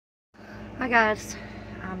Hi guys,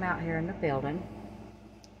 I'm out here in the building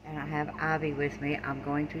and I have Ivy with me. I'm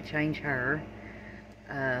going to change her.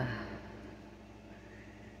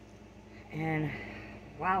 And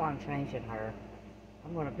while I'm changing her,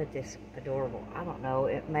 I'm going to put this adorable, I don't know,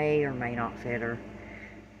 it may or may not fit her.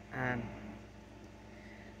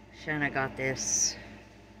 Shanna got this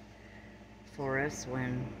for us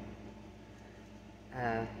when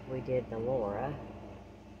we did the Laura.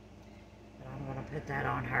 But I'm going to put that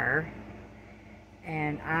on her.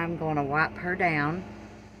 And I'm going to wipe her down.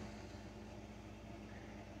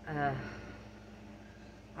 I'm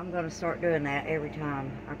going to start doing that every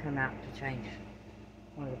time I come out to change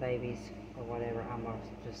one of the babies or whatever. I'm going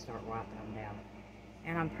to just start wiping them down.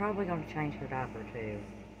 And I'm probably going to change her diaper too.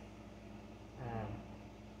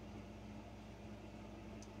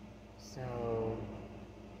 So,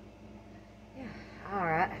 yeah,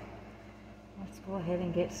 alright. Let's go ahead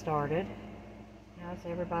and get started. How's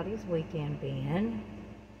everybody's weekend been?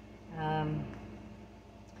 Mine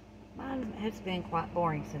has been quite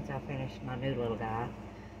boring since I finished my new little guy.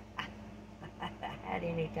 I haven't had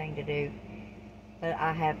anything to do, but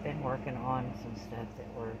I have been working on some stuff that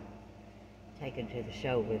we're taking to the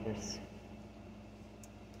show with us.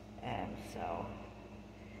 And so,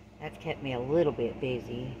 that's kept me a little bit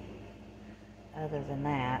busy. Other than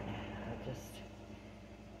that, I've just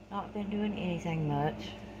not been doing anything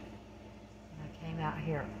much. I came out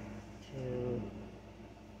here to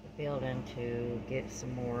the building to get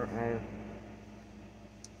some more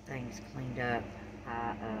things cleaned up.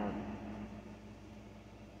 I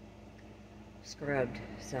scrubbed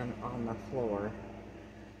some on the floor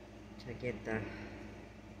to get the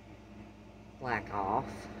black off.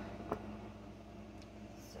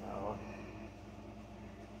 So,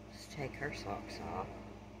 let's take her socks off.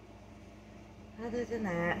 Other than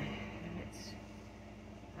that,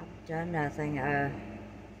 I've done nothing.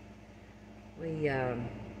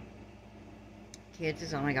 Kids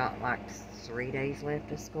has only got like 3 days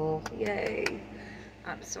left of school. Yay!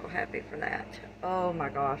 I'm so happy for that. Oh my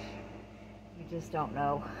gosh. You just don't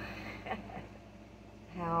know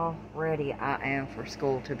how ready I am for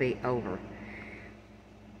school to be over.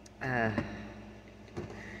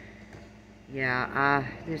 Yeah,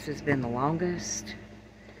 this has been the longest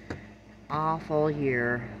awful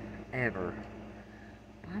year ever.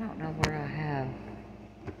 I don't know where I have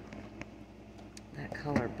that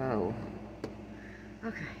color bow.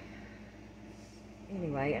 Okay.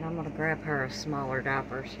 Anyway, and I'm going to grab her a smaller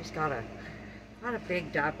diaper. She's got quite a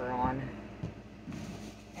big diaper on.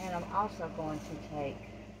 And I'm also going to take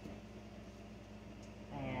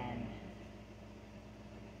and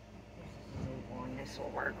this is a newborn. This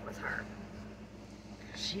will work with her.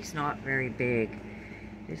 She's not very big.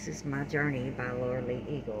 This is My Journey by Laura Lee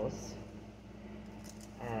Eagles.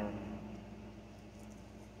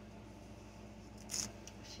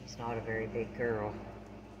 She's not a very big girl.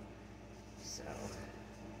 So,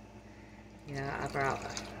 yeah, I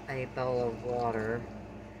brought a bowl of water.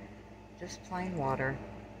 Just plain water.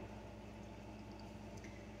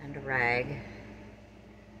 And a rag.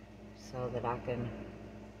 So that I can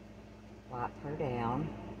wipe her down.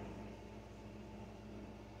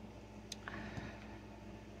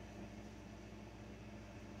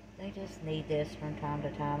 They just need this from time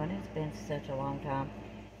to time, and it's been such a long time.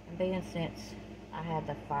 And being since I had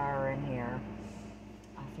the fire in here,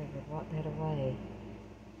 I figured what better way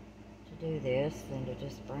to do this than to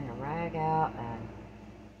just bring a rag out and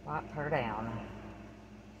wipe her down.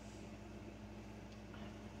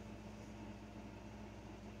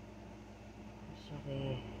 She'll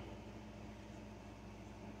be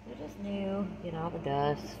good as new, get all the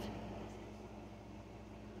dust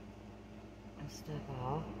and stuff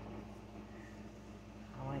off.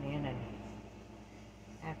 I went in and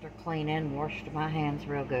after cleaning, washed my hands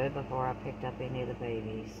real good before I picked up any of the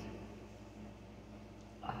babies.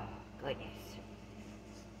 Oh, goodness.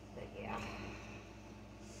 But yeah.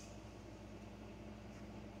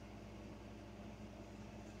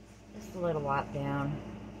 Just a little wipe down.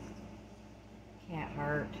 Can't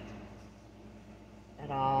hurt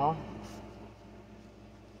at all.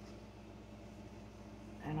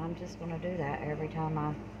 And I'm just going to do that every time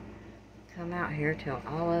I come out here till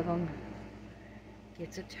all of them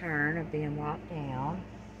gets a turn of being wiped down.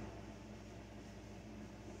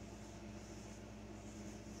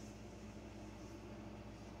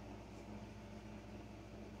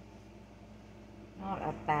 Not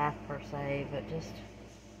a bath per se, but just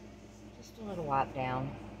a little wipe down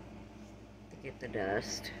to get the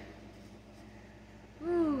dust.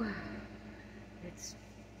 Whew. It's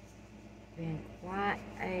been quite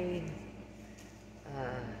a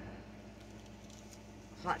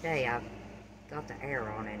hot day. I've got the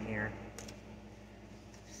air on in here.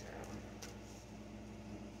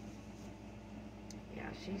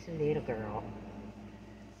 she's a little girl.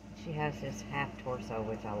 She has this half torso,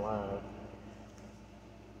 which I love.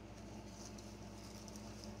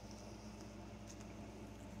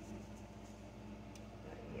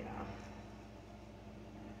 But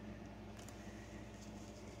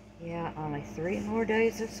yeah, only 3 more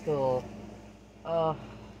days of school. Oh,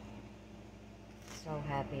 so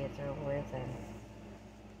happy it's over with, and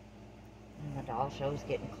the doll show's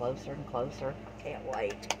getting closer and closer. I can't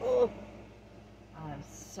wait. Oh, I'm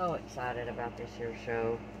so excited about this year's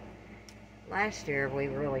show. Last year, we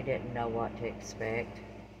really didn't know what to expect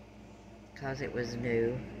because it was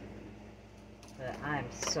new. But I'm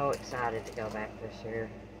so excited to go back this year.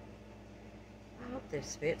 I hope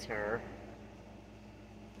this fits her.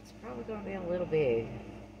 It's probably going to be a little big.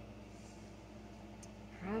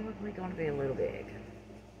 Probably going to be a little big.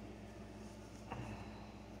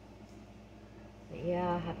 But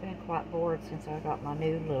yeah, I've been quite bored since I got my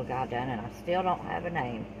new little guy done, and I still don't have a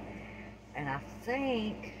name. And I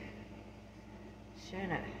think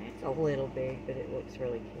Shanna, it's a little big, but it looks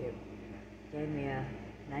really cute. Gave me a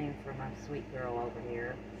name for my sweet girl over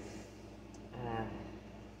here. I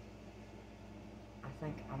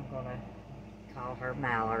think I'm gonna call her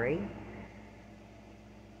Mallory.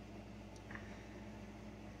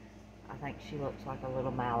 I think she looks like a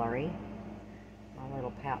little Mallory, my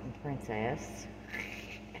little pouting princess.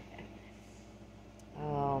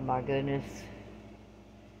 Oh my goodness.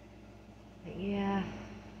 But yeah,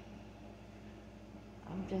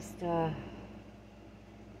 I'm just, I've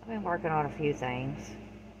been working on a few things.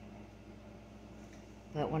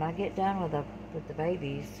 But when I get done with the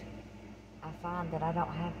babies, I find that I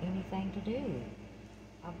don't have anything to do.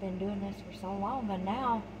 I've been doing this for so long, and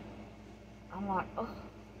now I'm like, oh.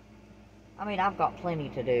 I mean, I've got plenty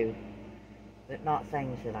to do, but not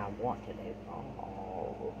things that I want to do.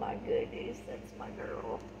 Oh my goodness, that's my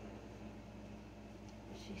girl.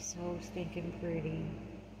 She's so stinking pretty.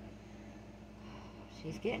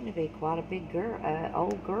 She's getting to be quite a big girl,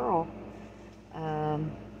 old girl. I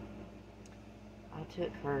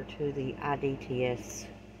took her to the IDTS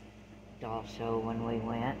doll show when we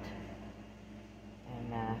went,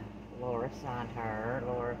 and Laura signed her.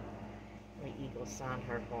 Laura the Eagle signed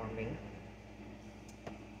her for me,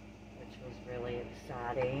 which was really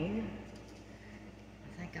exciting.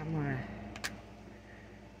 I think I'm gonna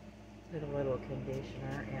put a little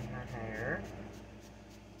conditioner in her hair.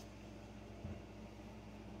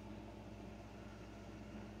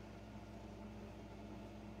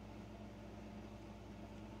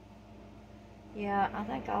 Yeah, I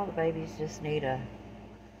think all the babies just need a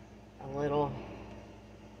little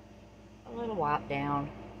wipe down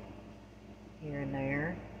here and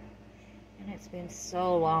there. And it's been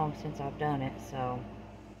so long since I've done it, so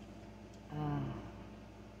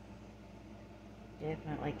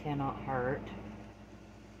definitely cannot hurt.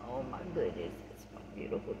 Oh my goodness, it's my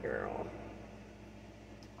beautiful girl.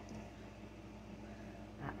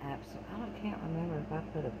 I can't remember if I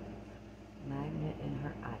put a magnet in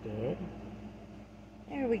her. I did.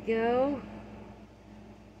 There we go.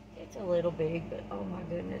 It's a little big, but oh my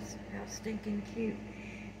goodness, how stinking cute.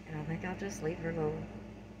 And I think I'll just leave her little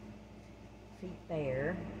feet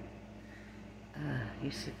there.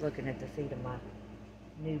 You sit looking at the feet of my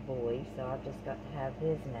new boy, so I've just got to have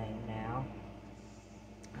his name now.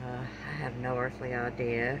 I have no earthly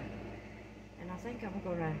idea. And I think I'm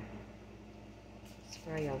gonna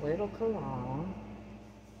spray a little cologne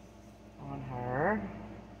on her.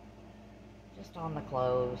 Just on the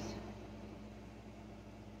clothes.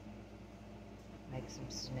 Makes them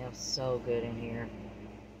smell so good in here.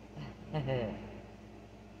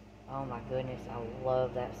 Oh my goodness, I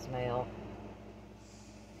love that smell.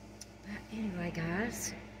 But anyway,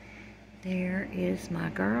 guys, there is my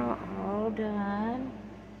girl all done.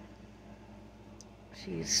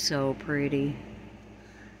 She's so pretty.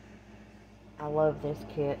 I love this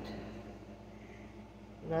kit.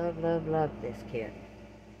 Love, love, love this kit.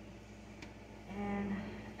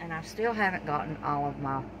 And I still haven't gotten all of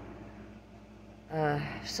my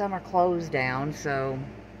summer clothes down, so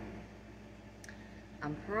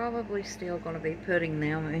I'm probably still going to be putting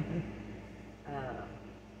them in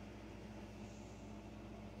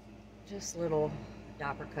just little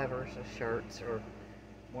diaper covers of shirts or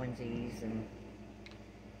onesies, and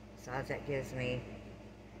besides that gives me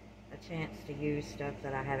a chance to use stuff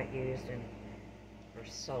that I haven't used in for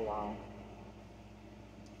so long.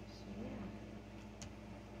 So yeah.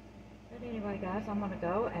 But anyway, guys, I'm going to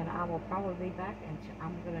go, and I will probably be back, and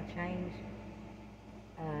I'm going to change,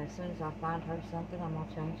 as soon as I find her something, I'm going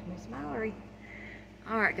to change Miss Mallory.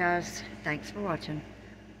 Alright, guys, thanks for watching.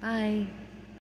 Bye.